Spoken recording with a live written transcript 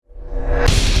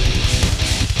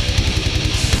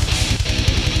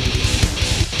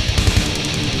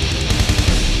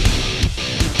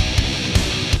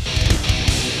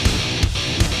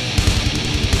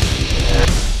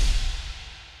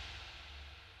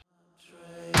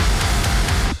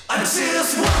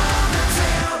just wanna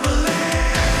tell believe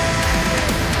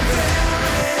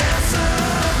there is a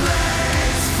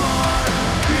place for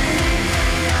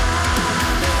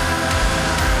beyond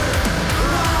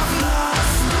I've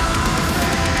lost my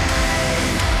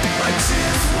faith. I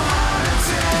just wanna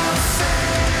tell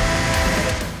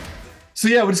say. So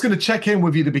yeah, we're just going to check in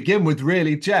with you to begin with,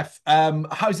 really. Jeff,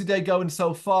 how's your day going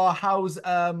so far? How's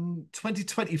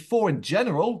 2024 in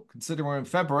general, considering we're in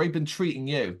February, been treating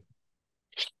you?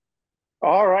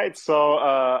 All right, so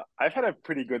I've had a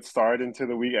pretty good start into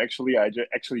the week. Actually,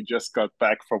 actually just got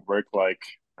back from work like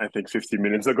I think 15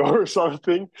 minutes ago or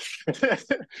something.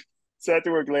 Sad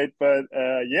to work late, but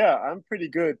yeah, I'm pretty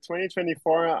good.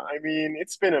 2024, I mean,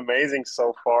 it's been amazing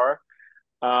so far.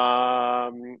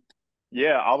 Um,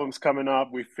 yeah, album's coming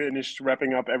up. We finished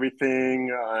wrapping up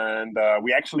everything, and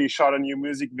we actually shot a new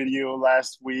music video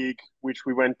last week, which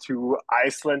we went to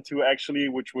Iceland to actually,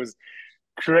 which was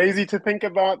crazy to think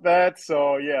about that.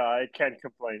 So yeah, I can't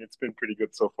complain. It's been pretty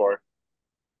good so far.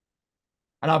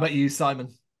 And how about you,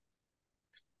 Simon?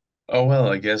 Oh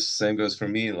well, I guess same goes for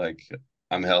me. Like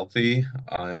I'm healthy.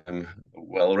 I'm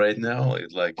well right now.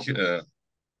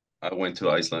 I went to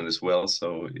Iceland as well,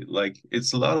 so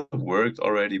it's a lot of work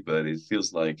already, but it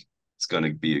feels like it's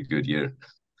gonna be a good year.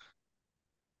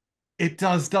 It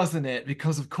does, doesn't it?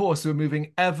 Because of course we're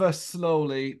moving ever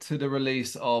slowly to the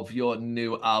release of your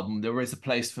new album. There is a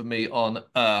place for me on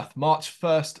Earth, March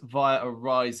 1st via a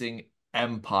Rising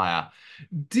Empire.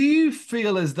 Do you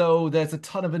feel as though there's a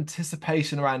ton of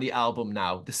anticipation around the album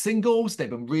now? The singles, they've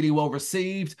been really well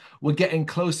received. We're getting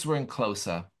closer and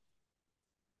closer.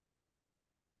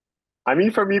 I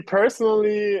mean, for me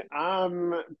personally,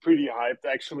 I'm pretty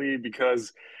hyped actually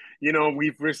because,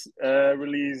 we've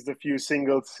released a few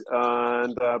singles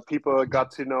and people got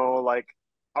to know like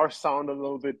our sound a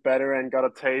little bit better and got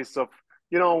a taste of,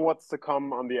 what's to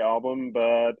come on the album.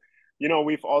 But,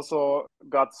 we've also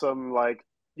got some like,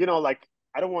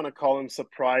 I don't want to call them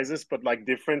surprises, but like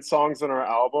different songs on our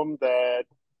album that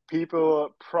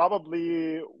people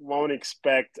probably won't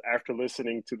expect after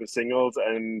listening to the singles.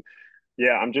 And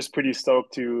yeah, I'm just pretty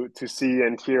stoked to see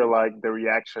and hear like the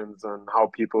reactions on how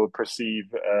people perceive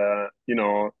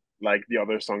like the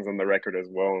other songs on the record as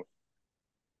well.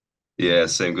 Yeah,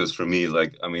 same goes for me.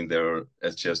 Like, I mean, there are,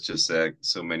 as just said,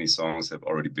 so many songs have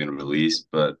already been released,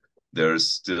 but there's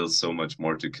still so much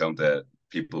more to come that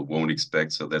people won't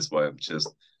expect. So that's why I'm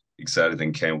just excited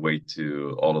and can't wait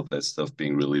to all of that stuff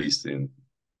being released in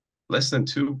less than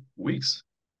 2 weeks.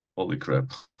 Holy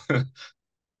crap.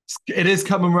 It is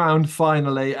coming round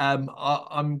finally.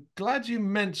 I'm glad you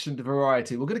mentioned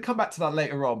variety. We're going to come back to that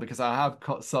later on because I have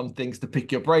got some things to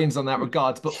pick your brains on that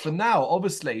regards. But for now,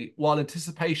 obviously, while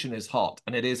anticipation is hot,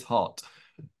 and it is hot,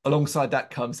 alongside that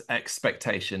comes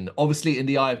expectation. Obviously, In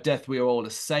the Eye of Death, We Are All the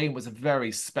Same was a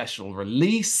very special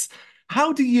release.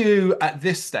 How do you, at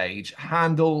this stage,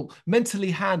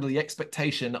 mentally handle the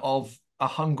expectation of a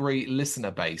hungry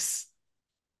listener base?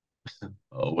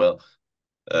 Oh, well,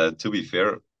 to be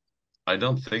fair, I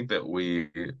don't think that we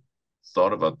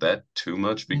thought about that too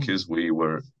much because we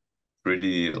were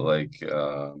pretty loaded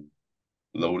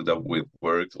up with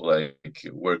work, like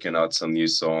working out some new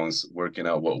songs, working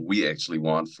out what we actually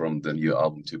want from the new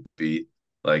album to be.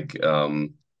 Like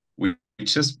we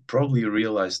just probably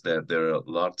realized that there are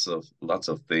lots of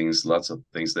things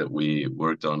that we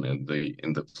worked on in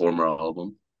the former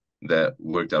album that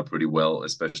worked out pretty well,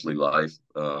 especially live.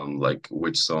 Like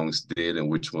which songs did and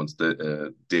which ones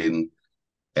didn't.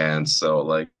 And so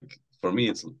like for me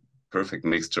it's a perfect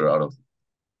mixture out of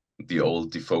the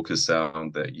old Defocus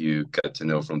sound that you got to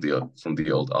know from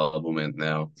the old album, and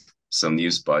now some new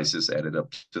spices added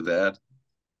up to that.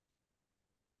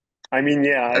 I mean,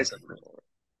 yeah, That's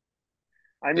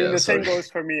I mean yeah, the same sorry.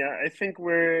 goes for me. I think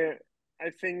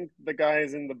the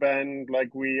guys in the band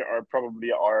like we are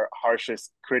probably our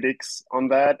harshest critics on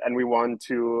that, and we want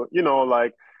to,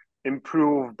 like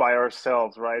improve by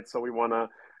ourselves, right? So we want to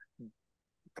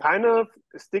kind of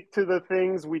stick to the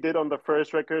things we did on the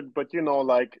first record, but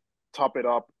like top it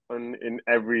up in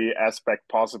every aspect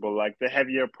possible. Like the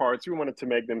heavier parts, we wanted to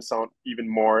make them sound even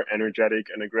more energetic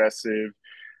and aggressive.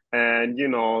 And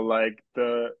like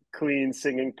the clean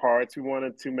singing parts, we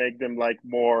wanted to make them like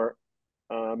more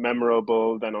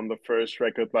memorable than on the first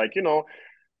record. Like,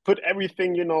 put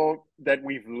everything, that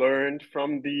we've learned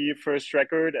from the first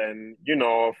record and,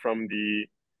 from the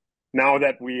now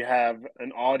that we have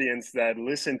an audience that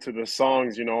listened to the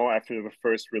songs, after the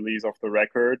first release of the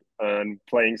record and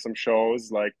playing some shows,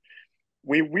 like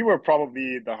we were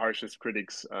probably the harshest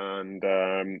critics, and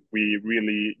we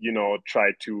really,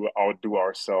 tried to outdo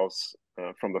ourselves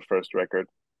from the first record.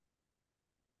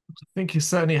 I think you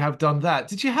certainly have done that.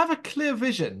 Did you have a clear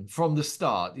vision from the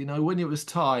start? You know, when it was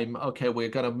time, okay, we're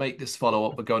going to make this follow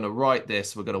up, we're going to write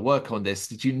this, we're going to work on this.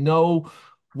 Did you know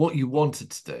what you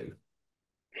wanted to do?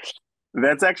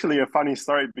 That's actually a funny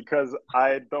story because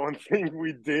I don't think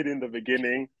we did in the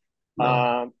beginning.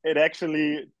 No. It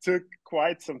actually took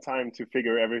quite some time to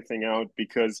figure everything out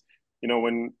because,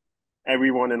 when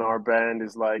everyone in our band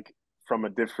is like from a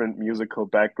different musical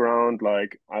background,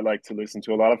 like I like to listen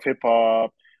to a lot of hip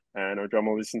hop and our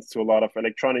drummer listens to a lot of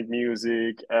electronic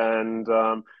music. And,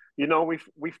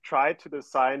 we've tried to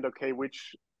decide, okay,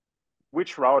 which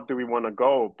route do we want to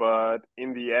go, but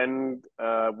in the end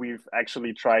we've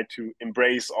actually tried to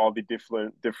embrace all the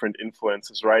different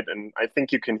influences, right? And I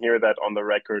think you can hear that on the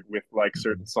record with like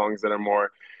certain songs that are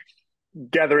more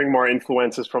gathering more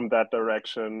influences from that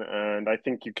direction, and I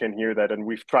think you can hear that, and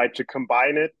we've tried to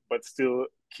combine it but still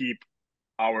keep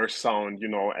our sound,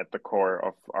 at the core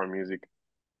of our music.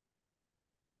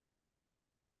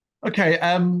 Okay,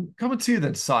 coming to you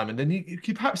then, Simon. Then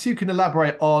perhaps you can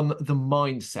elaborate on the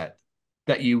mindset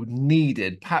that you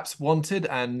needed, perhaps wanted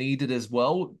and needed as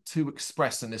well to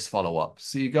express in this follow-up.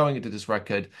 So you're going into this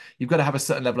record, you've got to have a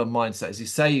certain level of mindset. As you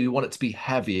say, you want it to be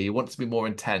heavier, you want it to be more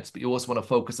intense, but you also want to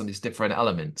focus on these different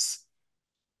elements.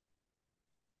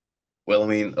 Well, I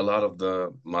mean, a lot of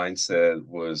the mindset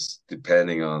was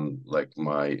depending on like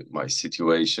my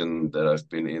situation that I've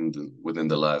been in within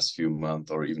the last few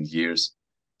months or even years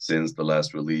since the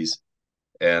last release.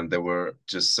 And there were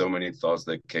just so many thoughts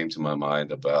that came to my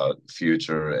mind about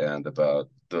future and about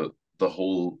the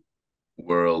whole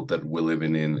world that we're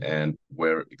living in and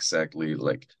where exactly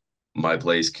like my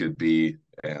place could be.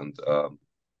 And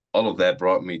all of that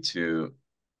brought me to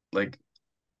like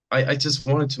I just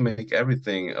wanted to make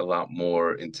everything a lot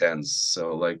more intense.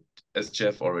 So like as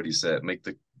Jeff already said, make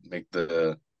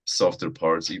the softer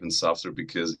parts even softer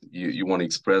because you want to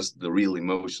express the real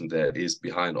emotion that is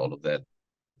behind all of that,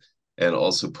 and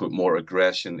also put more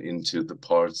aggression into the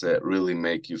parts that really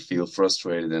make you feel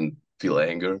frustrated and feel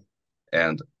anger.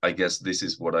 And I guess this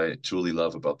is what I truly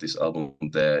love about this album,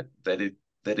 that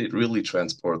it really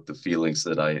transport the feelings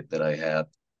that I had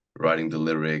writing the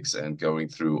lyrics and going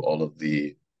through all of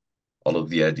the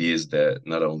ideas that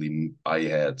not only I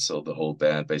had, so the whole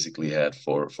band basically had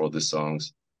for the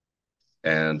songs.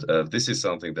 And this is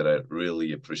something that I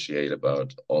really appreciate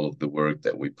about all of the work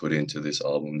that we put into this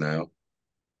album now.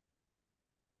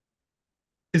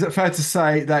 Is it fair to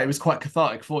say that it was quite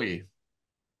cathartic for you?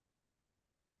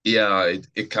 Yeah,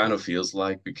 it kind of feels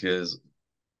like because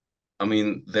I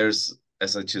mean, as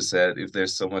I just said, if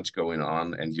there's so much going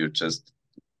on and you're just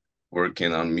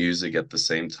working on music at the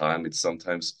same time, it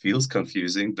sometimes feels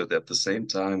confusing, but at the same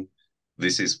time,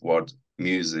 this is what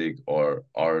music or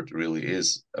art really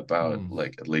is about, Hmm.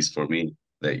 like at least for me,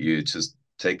 that you just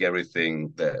take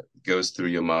everything that goes through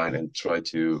your mind and try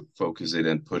to focus it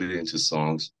and put it into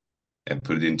songs and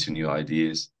put it into new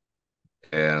ideas.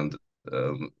 And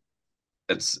um,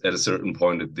 at a certain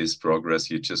point of this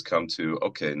progress, you just come to,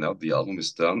 okay, now the album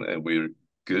is done and we're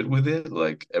good with it.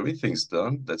 Like everything's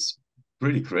done. That's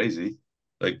pretty crazy.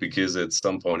 Like because at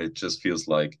some point it just feels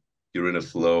like you're in a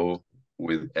flow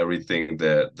with everything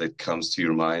that comes to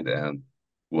your mind and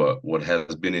what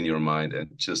has been in your mind, and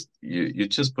just you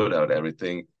just put out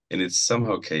everything, and it's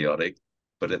somehow chaotic,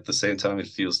 but at the same time it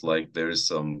feels like there is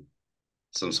some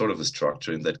sort of a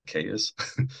structure in that chaos,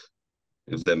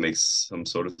 if that makes some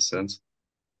sort of sense.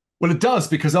 Well, it does,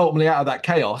 because ultimately out of that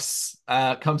chaos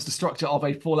comes the structure of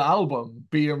a full album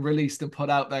being released and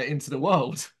put out there into the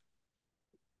world.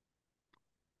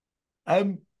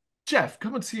 Um, Jeff,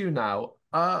 coming to you now.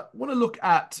 Want to look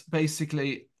at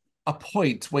basically a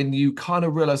point when you kind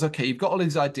of realize, okay, you've got all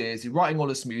these ideas, you're writing all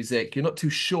this music, you're not too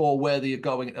sure where you're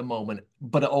going at the moment,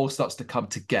 but it all starts to come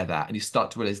together and you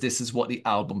start to realize this is what the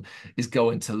album is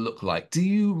going to look like. Do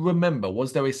you remember,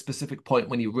 was there a specific point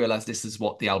when you realized this is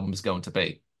what the album is going to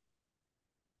be?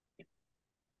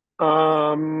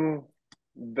 Um,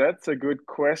 that's a good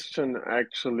question,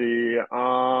 actually.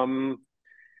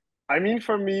 I mean,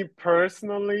 for me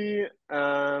personally,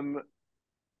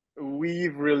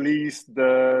 we've released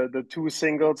the two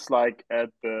singles like at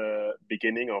the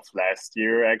beginning of last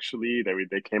year. Actually,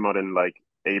 they came out in like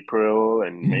April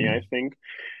and May, I think.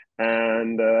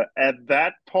 And at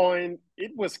that point,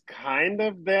 it was kind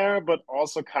of there, but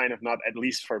also kind of not, at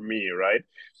least for me, right?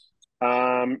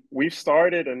 We've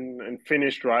started and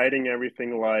finished writing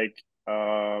everything like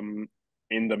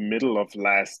in the middle of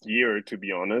last year, to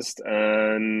be honest.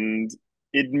 And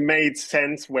it made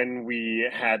sense when we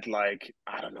had like,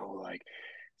 I don't know, like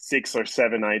 6 or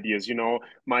 7 ideas.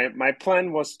 My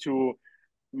plan was to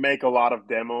make a lot of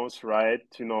demos, right?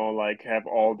 To like have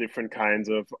all different kinds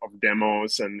of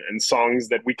demos and songs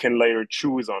that we can later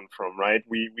choose on from, right?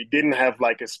 We didn't have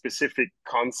like a specific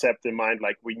concept in mind,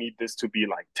 like we need this to be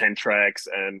like 10 tracks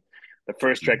and the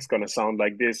first track's gonna sound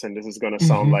like this and this is gonna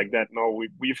sound Mhm. like that. No,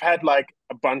 we've had like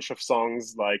a bunch of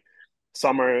songs, like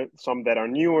some that are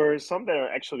newer, some that are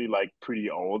actually like pretty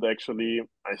old. Actually,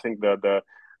 I think the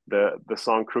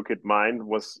song Crooked Mind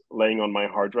was laying on my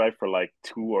hard drive for like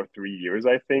 2 or 3 years,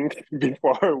 I think,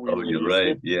 before we Oh, you're released right.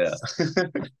 it. Yeah.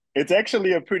 It's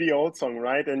actually a pretty old song,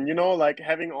 right? And like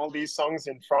having all these songs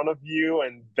in front of you,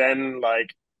 and then like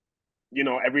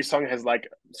every song has like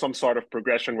some sort of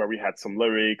progression where we had some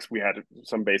lyrics, we had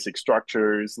some basic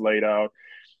structures laid out.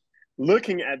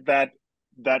 Looking at that,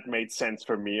 that made sense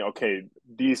for me. Okay,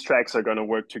 these tracks are going to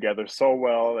work together so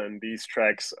well, and these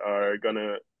tracks are going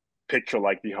to picture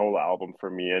like the whole album for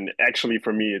me. And actually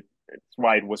for me, it's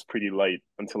why it was pretty late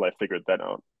until I figured that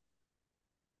out.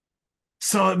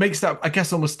 So it makes that, I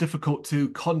guess, almost difficult to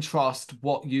contrast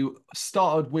what you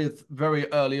started with very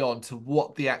early on to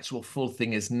what the actual full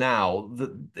thing is now.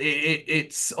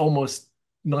 It's almost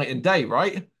night and day,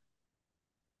 right?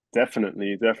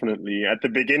 Definitely, definitely. At the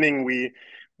beginning,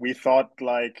 we thought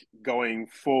like going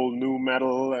full new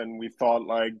metal, and we thought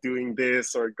like doing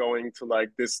this or going to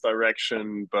like this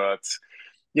direction. But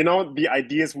the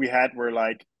ideas we had were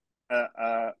like a,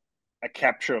 a, a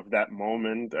capture of that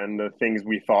moment and the things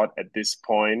we thought at this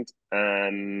point,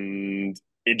 and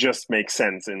it just makes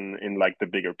sense in like the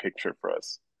bigger picture for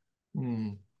us. Hmm.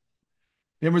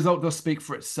 The end result does speak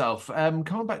for itself.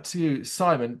 Coming back to you,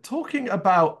 Simon, talking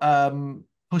about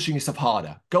pushing yourself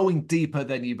harder, going deeper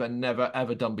than you've never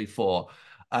ever done before.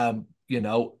 You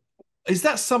know, is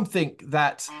that something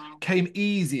that came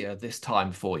easier this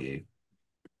time for you?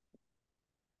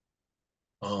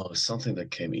 Oh, something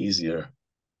that came easier.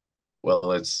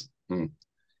 Well, it's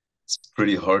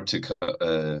pretty hard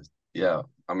to yeah.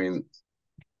 I mean,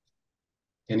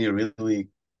 can you really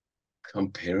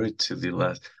compare it to the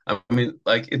last? I mean,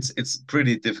 like it's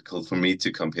pretty difficult for me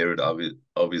to compare it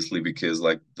obviously because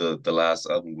like the last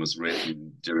album was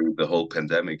written during the whole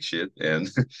pandemic shit, and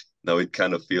now it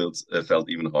kind of feels felt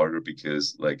even harder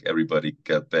because like everybody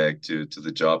got back to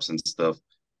the jobs and stuff.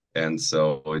 And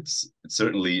so it's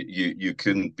certainly you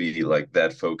couldn't be like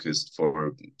that focused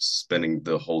for spending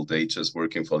the whole day just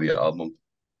working for the album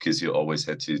because you always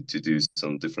had to do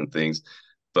some different things.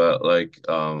 But like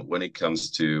when it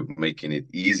comes to making it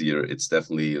easier, it's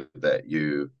definitely that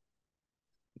you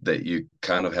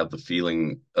kind of have the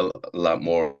feeling a lot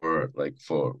more like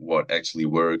for what actually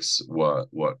works, what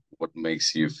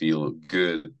makes you feel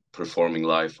good performing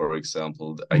live, for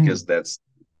example. I guess Mm. that's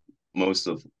most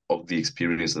of the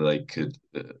experience that I could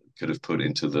have put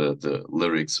into the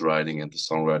lyrics writing and the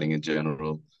songwriting in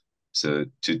general. So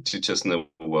to just know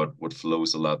what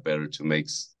flows a lot better to make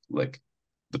like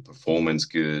the performance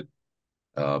good.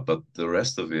 But the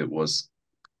rest of it was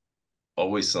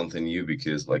always something new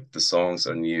because like the songs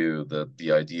are new,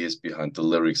 the ideas behind the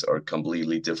lyrics are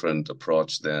completely different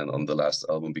approach than on the last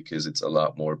album because it's a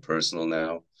lot more personal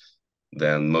now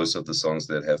than most of the songs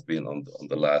that have been on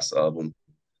the last album.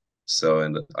 So,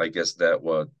 and I guess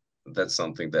that's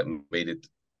something that made it,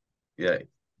 yeah,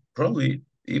 probably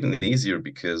even easier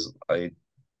because I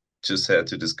just had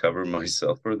to discover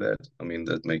myself for that. I mean,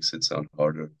 that makes it sound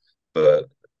harder, but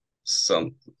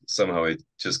some somehow it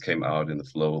just came out in the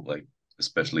flow, like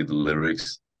especially the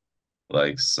lyrics.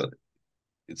 Like, so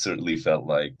it certainly felt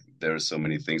like there are so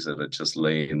many things that are just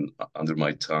laying under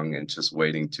my tongue and just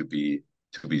waiting to be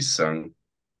sung.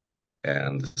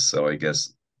 And so I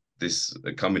guess this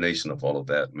a combination of all of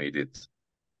that made it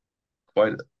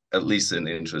quite at least an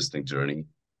interesting journey.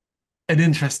 An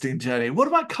interesting journey. What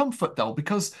about comfort though?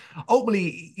 Because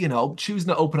ultimately, choosing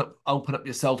to open up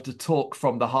yourself to talk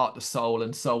from the heart to soul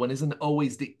and so on isn't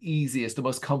always the easiest, the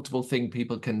most comfortable thing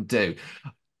people can do.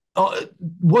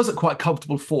 Was it quite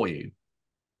comfortable for you?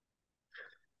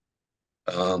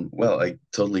 Well, I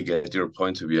totally get your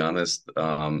point, to be honest.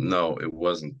 No, it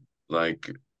wasn't. Like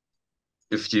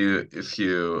if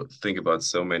you think about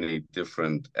so many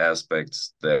different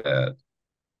aspects that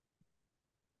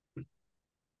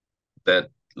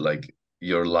like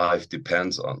your life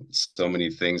depends on, so many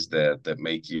things that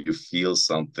make you feel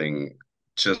something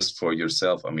just for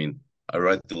yourself. I mean, I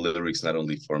write the lyrics not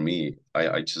only for me.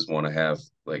 I just want to have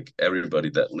like everybody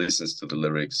that listens to the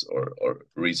lyrics or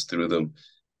reads through them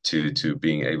to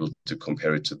being able to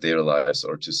compare it to their lives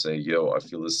or to say, yo, I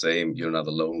feel the same, you're not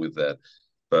alone with that.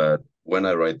 But when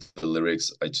I write the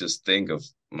lyrics, I just think of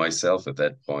myself at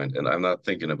that point and I'm not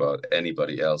thinking about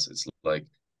anybody else. It's like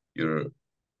you're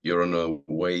you're in a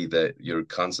way that you're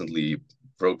constantly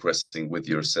progressing with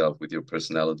yourself, with your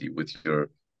personality, with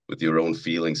your own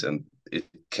feelings, and it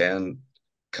can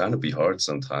kind of be hard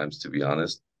sometimes, to be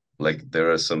honest. Like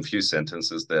there are some few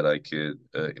sentences that I could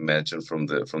imagine from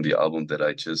the album that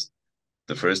I just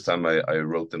the first time I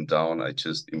wrote them down, I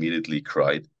just immediately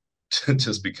cried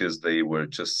just because they were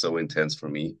just so intense for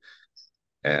me.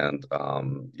 And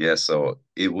yeah, so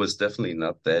it was definitely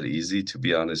not that easy, to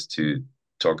be honest, to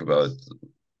talk about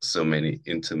so many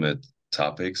intimate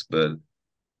topics. But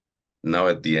now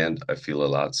at the end, I feel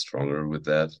a lot stronger with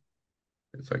that,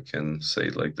 if I can say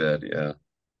it like that. Yeah.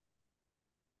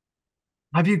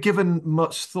 Have you given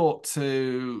much thought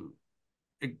to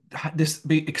this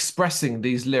be expressing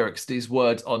these lyrics, these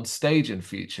words on stage in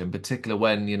future, in particular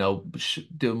when, you know,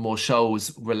 doing more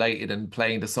shows related and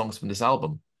playing the songs from this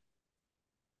album?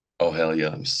 Oh hell yeah,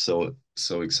 I'm so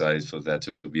excited for that,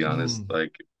 to be honest. Mm.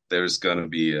 Like there's gonna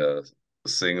be a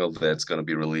single that's gonna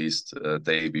be released a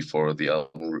day before the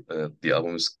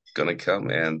album is gonna come,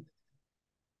 and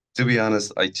to be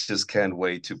honest, I just can't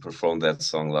wait to perform that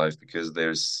song live because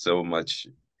there's so much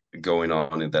going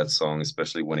on in that song,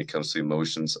 especially when it comes to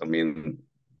emotions. I mean,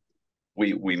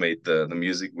 we made the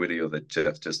music video that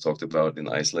Jeff just talked about in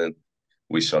Iceland.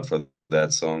 We shot for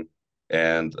that song.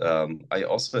 And I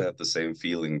also had the same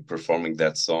feeling performing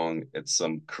that song at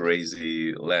some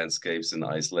crazy landscapes in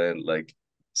Iceland, like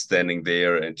standing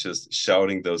there and just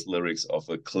shouting those lyrics off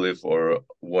a cliff or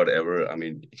whatever. I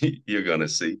mean, you're gonna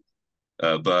see.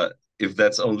 But if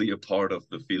that's only a part of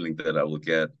the feeling that I will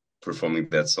get performing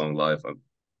that song live, I'm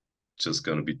just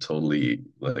gonna be totally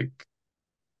like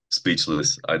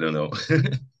speechless. I don't know.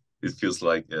 It feels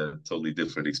like a totally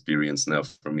different experience now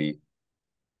for me.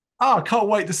 Oh, I can't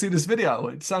wait to see this video.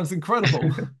 It sounds incredible.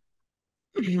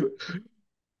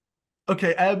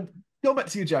 Okay, going back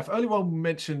to you, Jeff. Earlier on, we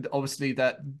mentioned obviously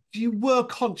that you were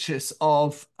conscious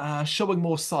of showing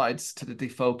more sides to the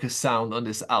Defocus sound on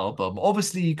this album.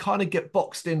 Obviously, you kind of get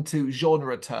boxed into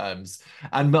genre terms,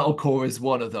 and metalcore is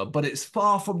one of them, but it's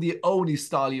far from the only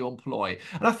style you employ.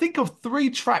 And I think of three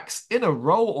tracks in a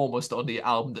row almost on the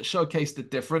album that showcase the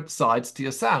different sides to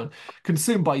your sound.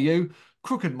 Consumed by You,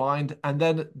 Crooked Mind, and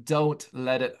then Don't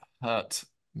Let It Hurt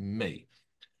Me,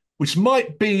 which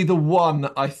might be the one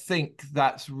I think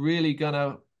that's really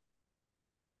gonna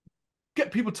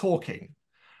get people talking.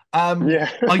 Yeah.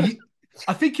 Are you?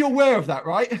 I think you're aware of that,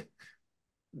 right?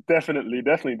 Definitely,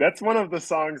 definitely. That's one of the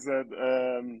songs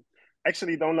that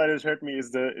actually "Don't Let It Hurt Me" is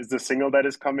the single that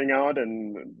is coming out,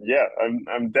 and yeah,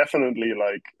 I'm definitely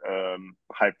like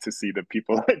hyped to see the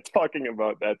people like talking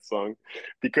about that song,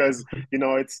 because you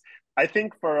know it's I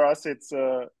think for us it's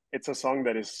a song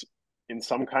that is in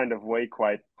some kind of way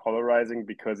quite polarizing,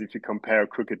 because if you compare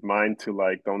 "Crooked Mind" to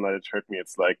like "Don't Let It Hurt Me,"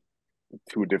 it's like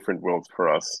two different worlds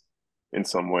for us in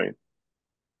some way.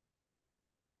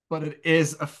 But it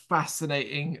is a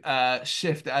fascinating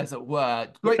shift, as it were.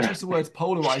 Great choice of words,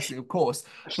 polarizing, of course.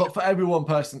 But for every one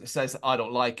person that says, I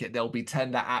don't like it, there'll be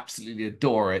 10 that absolutely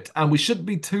adore it. And we shouldn't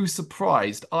be too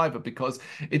surprised either, because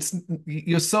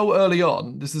you're so early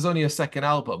on, this is only a second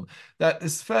album, that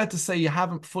it's fair to say you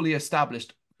haven't fully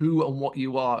established who and what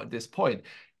you are at this point.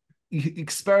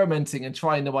 Experimenting and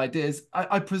trying new ideas,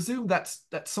 I presume that's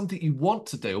something you want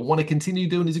to do and want to continue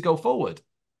doing as you go forward.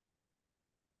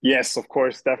 Yes, of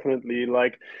course, definitely.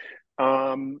 Like,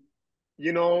 um,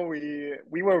 you know,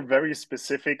 we were very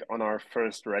specific on our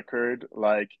first record.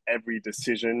 Like every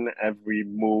decision, every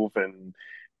move, and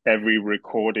every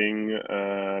recording,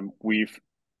 we've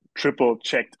triple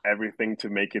checked everything to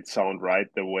make it sound right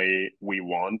the way we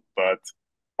want. But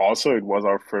also, it was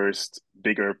our first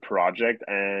bigger project,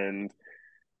 and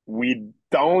we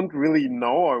don't really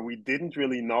know, or we didn't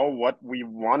really know what we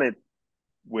wanted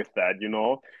with that, you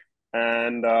know.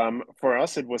 And for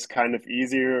us, it was kind of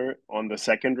easier on the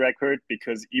second record,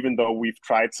 because even though we've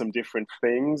tried some different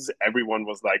things, everyone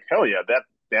was like, "Hell yeah,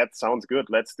 that sounds good.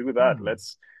 Let's do that. Hmm.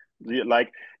 Let's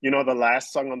like, you know, the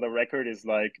last song on the record is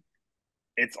like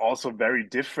it's also very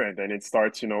different, and it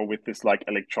starts, you know, with this like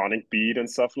electronic beat and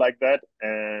stuff like that.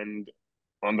 And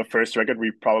on the first record,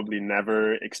 we probably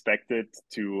never expected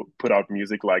to put out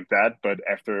music like that. But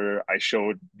after I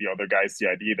showed the other guys the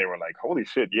idea, they were like, "Holy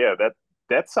shit, yeah,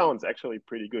 that sounds actually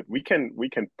pretty good. We can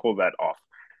pull that off."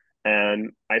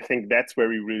 And I think that's where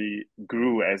we really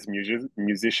grew as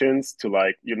musicians, to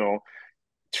like, you know,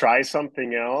 try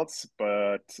something else,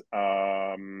 but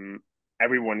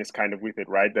everyone is kind of with it,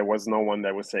 right? There was no one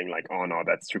that was saying like, "Oh no,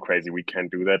 that's too crazy. We can't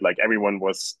do that." Like everyone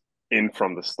was in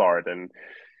from the start, and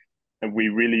we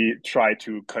really try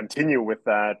to continue with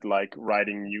that, like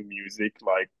writing new music,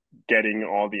 like getting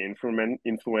all the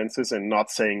influences, and not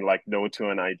saying like no to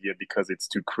an idea because it's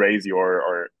too crazy,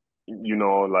 or you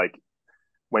know, like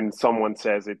when someone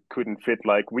says it couldn't fit,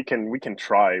 like we can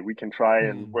try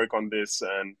and Mm. work on this,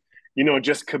 and you know,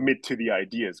 just commit to the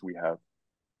ideas we have.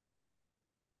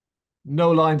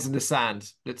 No lines in the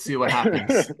sand. Let's see what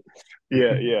happens.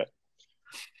 Yeah, yeah.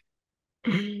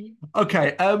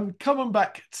 Okay, coming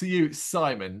back to you,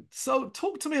 Simon. So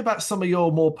talk to me about some of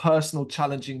your more personal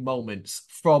challenging moments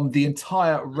from the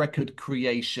entire record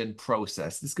creation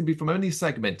process. This can be from any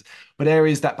segment, but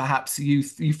areas that perhaps you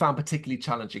found particularly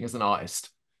challenging as an artist.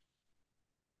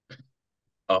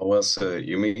 Oh, well, so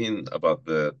you mean about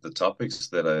the topics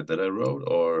that I wrote,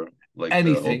 or like the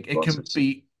whole Anything. It can process?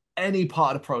 be any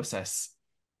part of the process.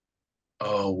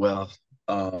 Oh, well,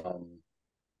 um,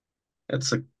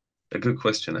 that's a good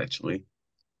question actually.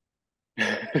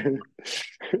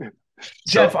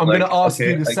 Jeff, So, I'm going like, to ask you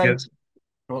okay, the I same. guess.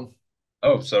 Go on.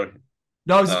 Oh, sorry.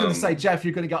 No, I was just going to say, Um, Jeff,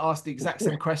 you're going to get asked the exact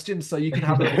same question, so you can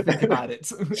have a little think about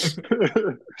it.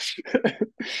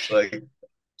 like,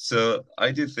 so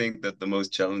I do think that the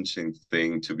most challenging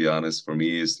thing, to be honest, for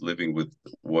me is living with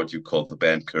what you call the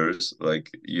band curse.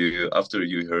 Like you, after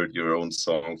you heard your own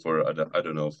song for I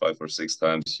don't know 5 or 6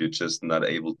 times, you're just not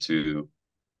able to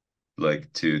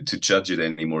like to judge it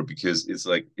anymore because it's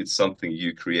like it's something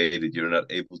you created. You're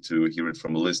not able to hear it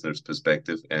from a listener's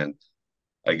perspective, and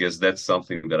I guess that's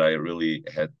something that I really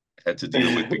had to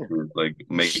deal with because like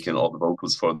making all the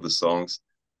vocals for the songs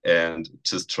and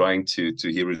just trying to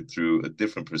hear it through a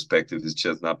different perspective is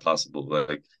just not possible.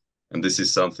 Like, and this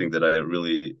is something that I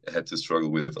really had to struggle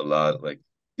with a lot. Like,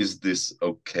 is this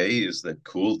okay? Is that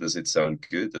cool? Does it sound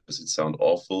good? Does it sound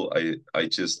awful?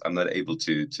 I'm not able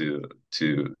to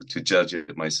judge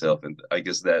it myself, and I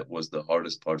guess that was the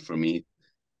hardest part for me,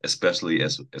 especially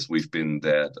as we've been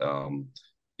that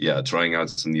yeah, trying out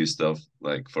some new stuff.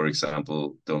 Like for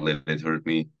example, Don't Let It Hurt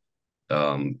Me.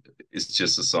 Um, it's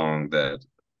just a song that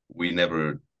we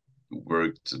never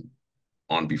worked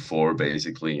on before,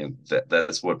 basically, and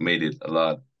that's what made it a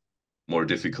lot more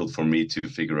difficult for me to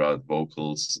figure out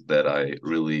vocals that I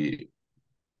really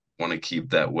want to keep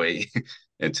that way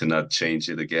and to not change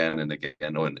it again and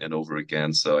again and over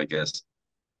again. So I guess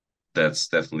that's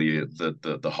definitely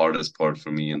the hardest part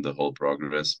for me in the whole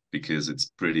progress because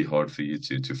it's pretty hard for you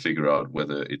to figure out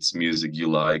whether it's music you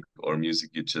like or music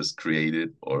you just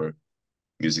created or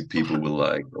music So people will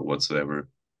like or whatsoever.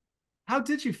 how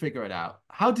did you figure it out?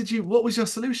 What was your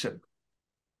solution?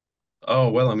 Oh,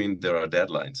 well, I mean, there are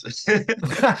deadlines.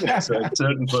 So at a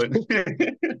certain point,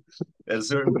 at a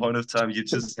certain point of time, you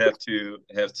just have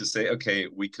to say, okay,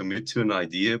 we commit to an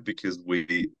idea because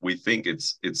we think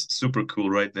it's super cool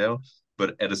right now.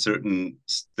 But at a certain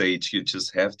stage, you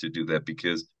just have to do that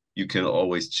because you can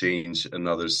always change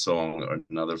another song or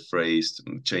another phrase,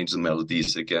 change the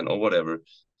melodies again or whatever.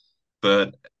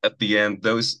 But at the end,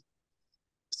 those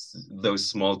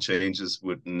small changes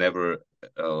would never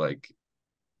like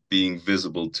being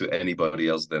visible to anybody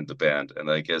else than the band. And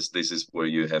I guess this is where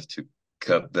you have to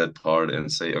cut that part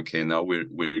and say, okay, now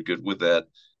we're good with that.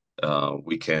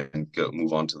 We can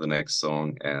move on to the next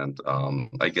song. And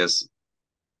I guess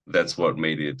that's what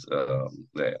made it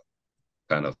yeah,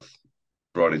 kind of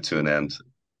brought it to an end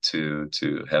to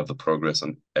have the progress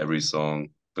on every song,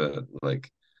 but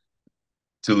like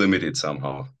to limit it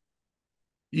somehow.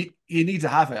 You need to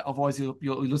have it, otherwise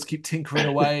you'll just keep tinkering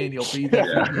away and you'll be there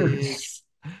for Yeah. years.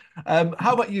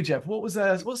 How about you, Jeff? What's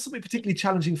something particularly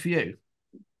challenging for you?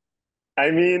 I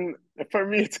mean, for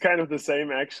me, it's kind of the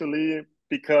same actually,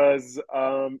 because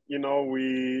you know,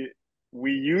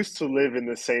 we used to live in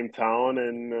the same town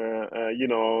and you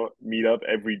know, meet up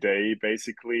every day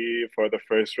basically for the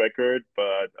first record.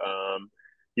 But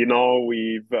you know,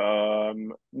 we've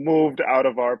moved out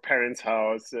of our parents'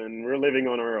 house and we're living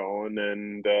on our own,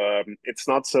 and it's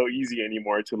not so easy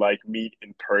anymore to like meet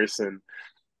in person,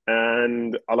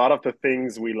 and a lot of the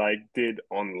things we like did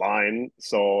online.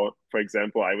 So for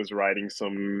example, I was writing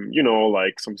some, you know,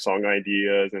 like some song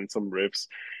ideas and some riffs,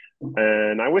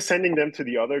 and I was sending them to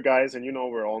the other guys, and you know,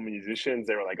 we're all musicians.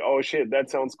 They were like, oh shit, that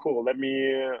sounds cool, let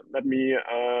me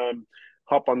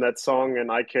hop on that song and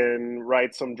I can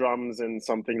write some drums and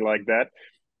something like that.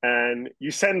 And you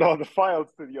send all the files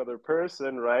to the other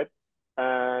person, right?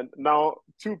 And now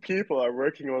two people are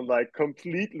working on like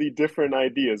completely different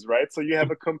ideas, right? So you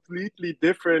have a completely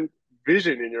different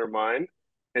vision in your mind,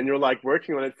 and you're like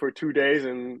working on it for 2 days,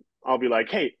 and I'll be like,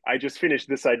 hey, I just finished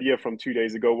this idea from 2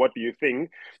 days ago, what do you think?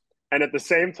 And at the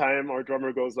same time, our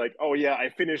drummer goes like, oh yeah, I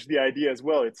finished the idea as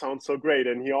well, it sounds so great,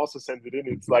 and he also sent it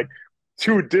in. It's like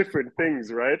two different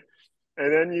things, right?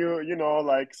 And then you know,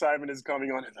 like Simon is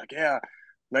coming on and like, yeah,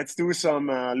 let's do some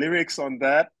lyrics on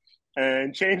that.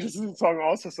 and changes the song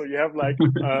also. So you have like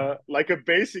a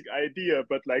basic idea,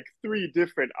 but like three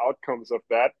different outcomes of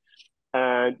that.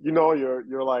 And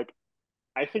you're like,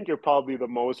 I think you're probably the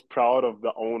most proud of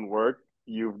the own work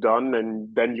you've done,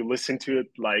 and then you listen to it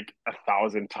like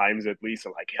 1,000 times at least,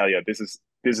 and like, hell yeah, this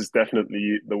is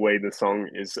definitely the way the song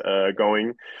is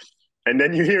going. And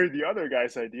then you hear the other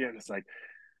guy's idea, and it's like,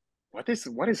 what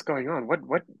is going on?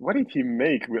 What did he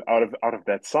make out of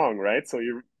that song, right? So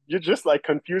you're just like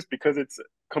confused because it's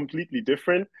completely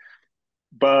different.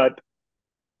 But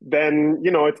then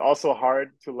it's also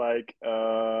hard to like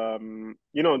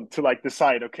to like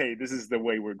decide, okay, this is the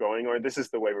way we're going, or this is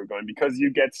the way we're going, because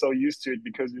you get so used to it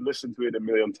because you listen to it a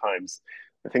million times.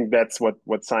 I think that's what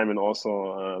Simon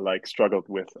also like struggled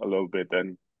with a little bit,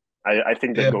 and I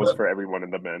think that Yeah, goes but for everyone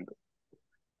in the band.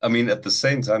 I mean, at the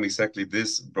same time, exactly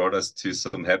this brought us to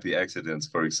some happy accidents.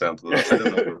 For example, I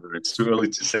don't know whether it's too early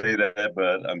to say that,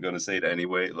 but I'm gonna say it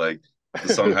anyway. Like the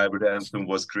song Hybrid Anthem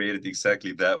was created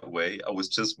exactly that way. I was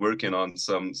just working on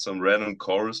some random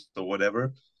chorus or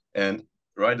whatever, and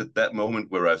right at that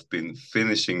moment where I've been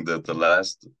finishing the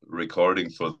last recording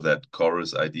for that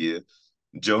chorus idea,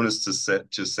 Jonas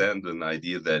to send an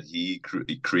idea that he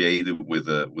created with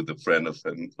a friend of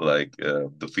him, like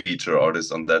the feature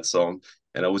artist on that song.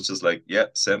 And I was just like, yeah,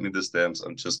 send me the stems.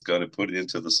 I'm just gonna put it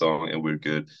into the song, and we're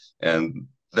good. And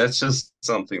that's just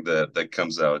something that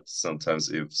comes out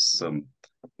sometimes if some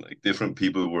like different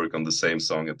people work on the same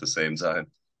song at the same time.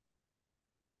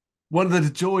 One of the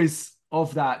joys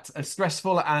of that, as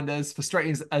stressful and as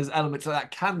frustrating as elements of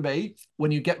that can be,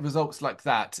 when you get results like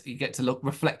that, you get to look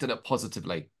reflect on it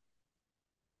positively.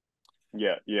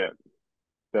 Yeah,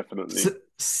 definitely.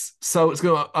 So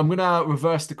I'm gonna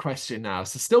reverse the question now.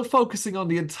 So still focusing on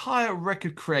the entire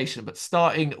record creation, but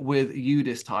starting with you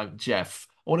this time, Jeff.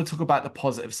 I want to talk about the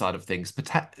positive side of things.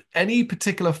 But any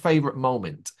particular favorite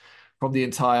moment from the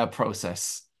entire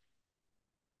process?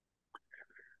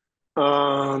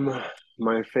 Um,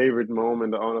 my favorite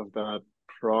moment out of that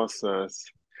process,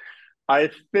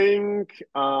 I think,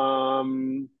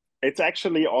 it's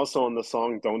actually also on the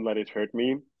song "Don't Let It Hurt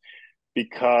Me,"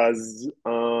 because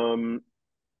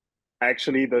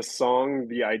actually the song,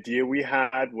 the idea we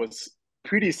had was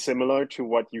pretty similar to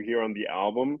what you hear on the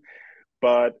album,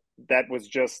 but that was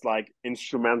just like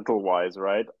instrumental wise,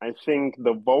 right? I think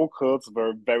the vocals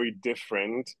were very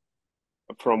different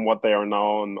from what they are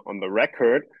now on the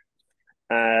record.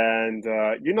 And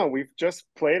we've just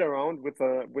played around with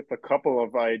a couple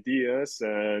of ideas,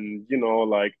 and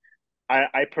like,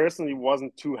 I personally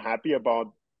wasn't too happy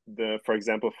about for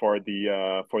example, for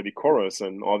the chorus,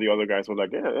 and all the other guys were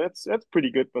like, yeah, that's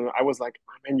pretty good, but I was like,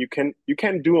 oh, man, you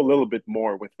can do a little bit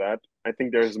more with that. I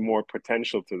think there's more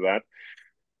potential to that.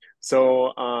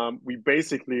 So we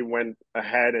basically went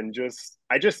ahead and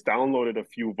I just downloaded a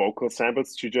few vocal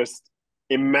samples to just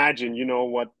imagine,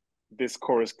 what this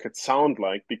chorus could sound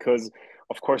like, because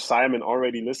of course Simon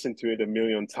already listened to it a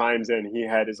million times and he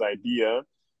had his idea,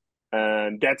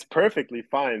 and that's perfectly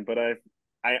fine. But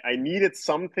I needed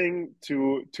something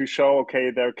to show, okay,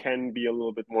 there can be a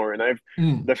little bit more. And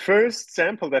Mm. the first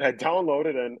sample that I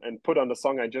downloaded and put on the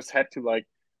song, I just had to like,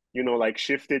 like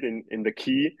shift it in the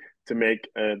key to make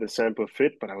the sample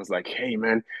fit. But I was like, hey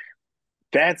man,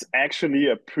 that's actually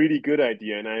a pretty good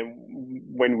idea. And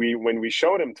when we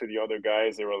showed them to the other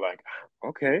guys, they were like,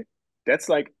 okay, that's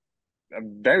like a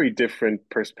very different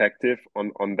perspective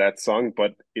on that song,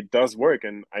 but it does work.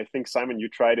 And I think, Simon, you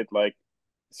tried it like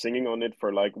singing on it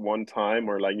for like one time,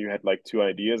 or like you had like two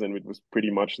ideas and it was pretty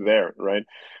much there, right?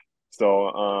 So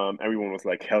everyone was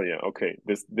like, hell yeah, okay,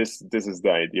 this is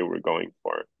the idea we're going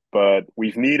for. But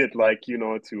we've needed, like,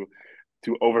 to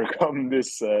overcome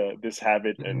this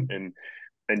habit, and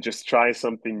just try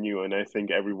something new. And I think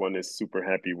everyone is super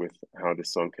happy with how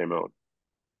this song came out.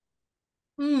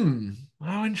 Hmm.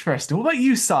 How interesting. What about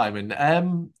you, Simon?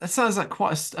 That sounds like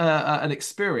quite an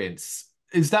experience.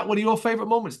 Is that one of your favorite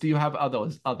moments? Do you have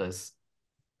others?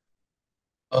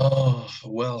 Oh,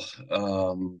 well,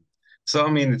 so I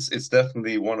mean it's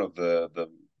definitely one of the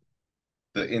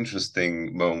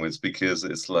interesting moments because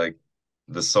it's like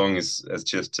the song is, as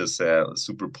just said,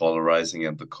 super polarizing,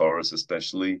 and the chorus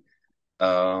especially.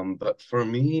 But for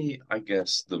me, I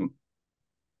guess the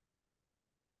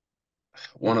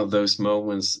one of those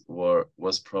moments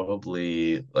was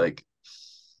probably like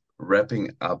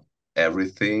wrapping up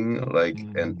everything, like,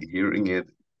 and Mm. hearing it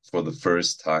for the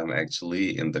first time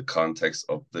actually in the context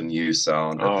of the new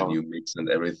sound and the Oh, new mix and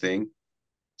everything.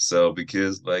 So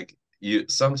because like you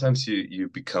sometimes you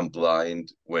become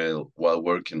blind while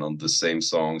working on the same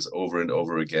songs over and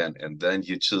over again, and then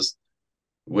you just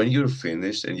when you're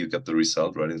finished and you got the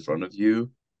result right in front of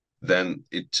you, then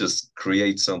it just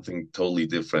creates something totally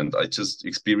different. I just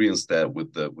experienced that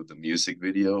with the music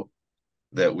video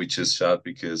that we just shot,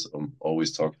 because I'm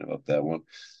always talking about that one.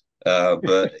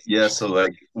 But yeah, so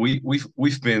like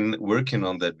we've been working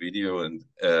on that video, and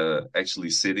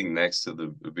actually sitting next to the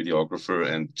videographer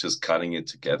and just cutting it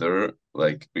together,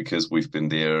 like, because we've been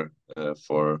there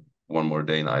for one more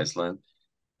day in Iceland.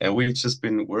 And we've just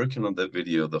been working on that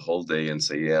video the whole day and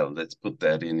say, yeah, let's put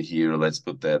that in here, let's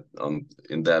put that on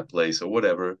in that place or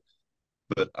whatever.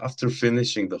 But after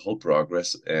finishing the whole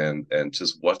progress and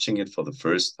just watching it for the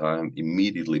first time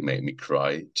immediately made me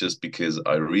cry, just because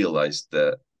I realized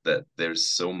that there's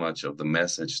so much of the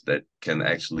message that can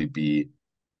actually be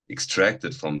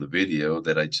extracted from the video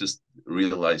that I just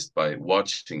realized by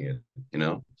watching it, you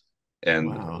know? And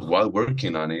Wow. while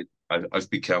working on it, I've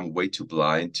become way too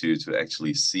blind to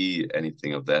actually see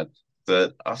anything of that.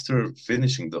 But after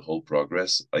finishing the whole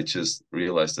progress, I just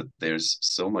realized that there's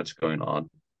so much going on.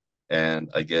 And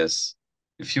I guess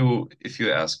if you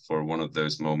ask for one of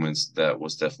those moments, that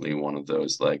was definitely one of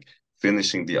those, like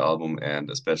finishing the album and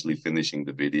especially finishing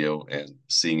the video and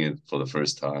seeing it for the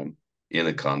first time in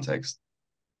a context.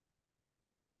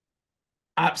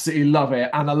 Absolutely love it.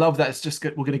 And I love that it's just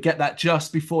good. We're going to get that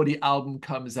just before the album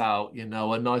comes out, you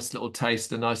know, a nice little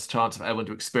taste, a nice chance for everyone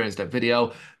to experience that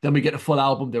video. Then we get the full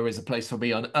album, There Is a Place for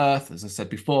Me on Earth, as I said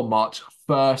before, March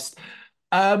 1st.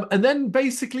 And then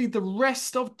basically the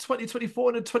rest of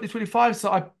 2024 and 2025. So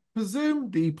I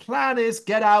presume the plan is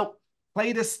get out,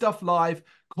 play this stuff live,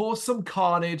 cause some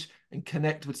carnage, and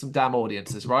connect with some damn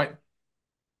audiences, right?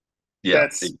 Yeah,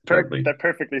 exactly. That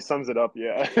perfectly sums it up.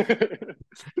 Yeah.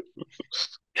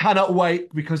 Cannot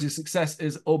wait, because your success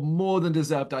is more than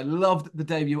deserved. I loved the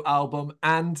debut album,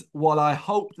 and while I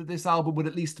hope that this album would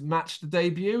at least match the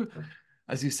debut,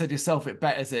 as you said yourself, it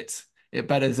betters it. It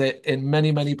betters it in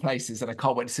many, many places, and I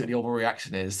can't wait to see what the overall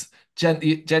reaction is.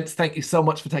 Gents, thank you so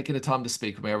much for taking the time to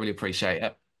speak with me. I really appreciate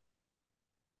it.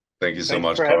 Thank you so Thank you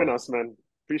much, for having Carl. us, man.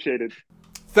 Appreciate it.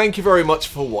 Thank you very much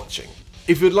for watching.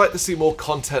 If you'd like to see more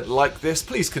content like this,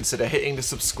 please consider hitting the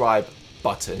subscribe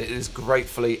button. It is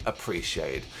gratefully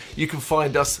appreciated. You can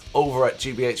find us over at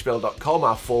gbhbl.com,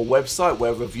 our full website,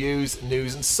 where reviews,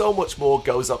 news, and so much more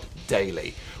goes up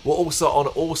daily. We're also on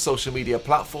all social media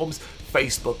platforms: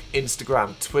 Facebook,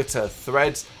 Instagram, Twitter,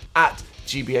 Threads, at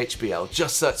GBHBL.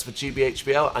 Just search for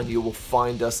GBHBL and you will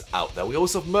find us out there. We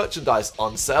also have merchandise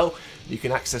on sale. You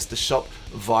can access the shop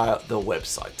via the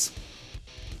website.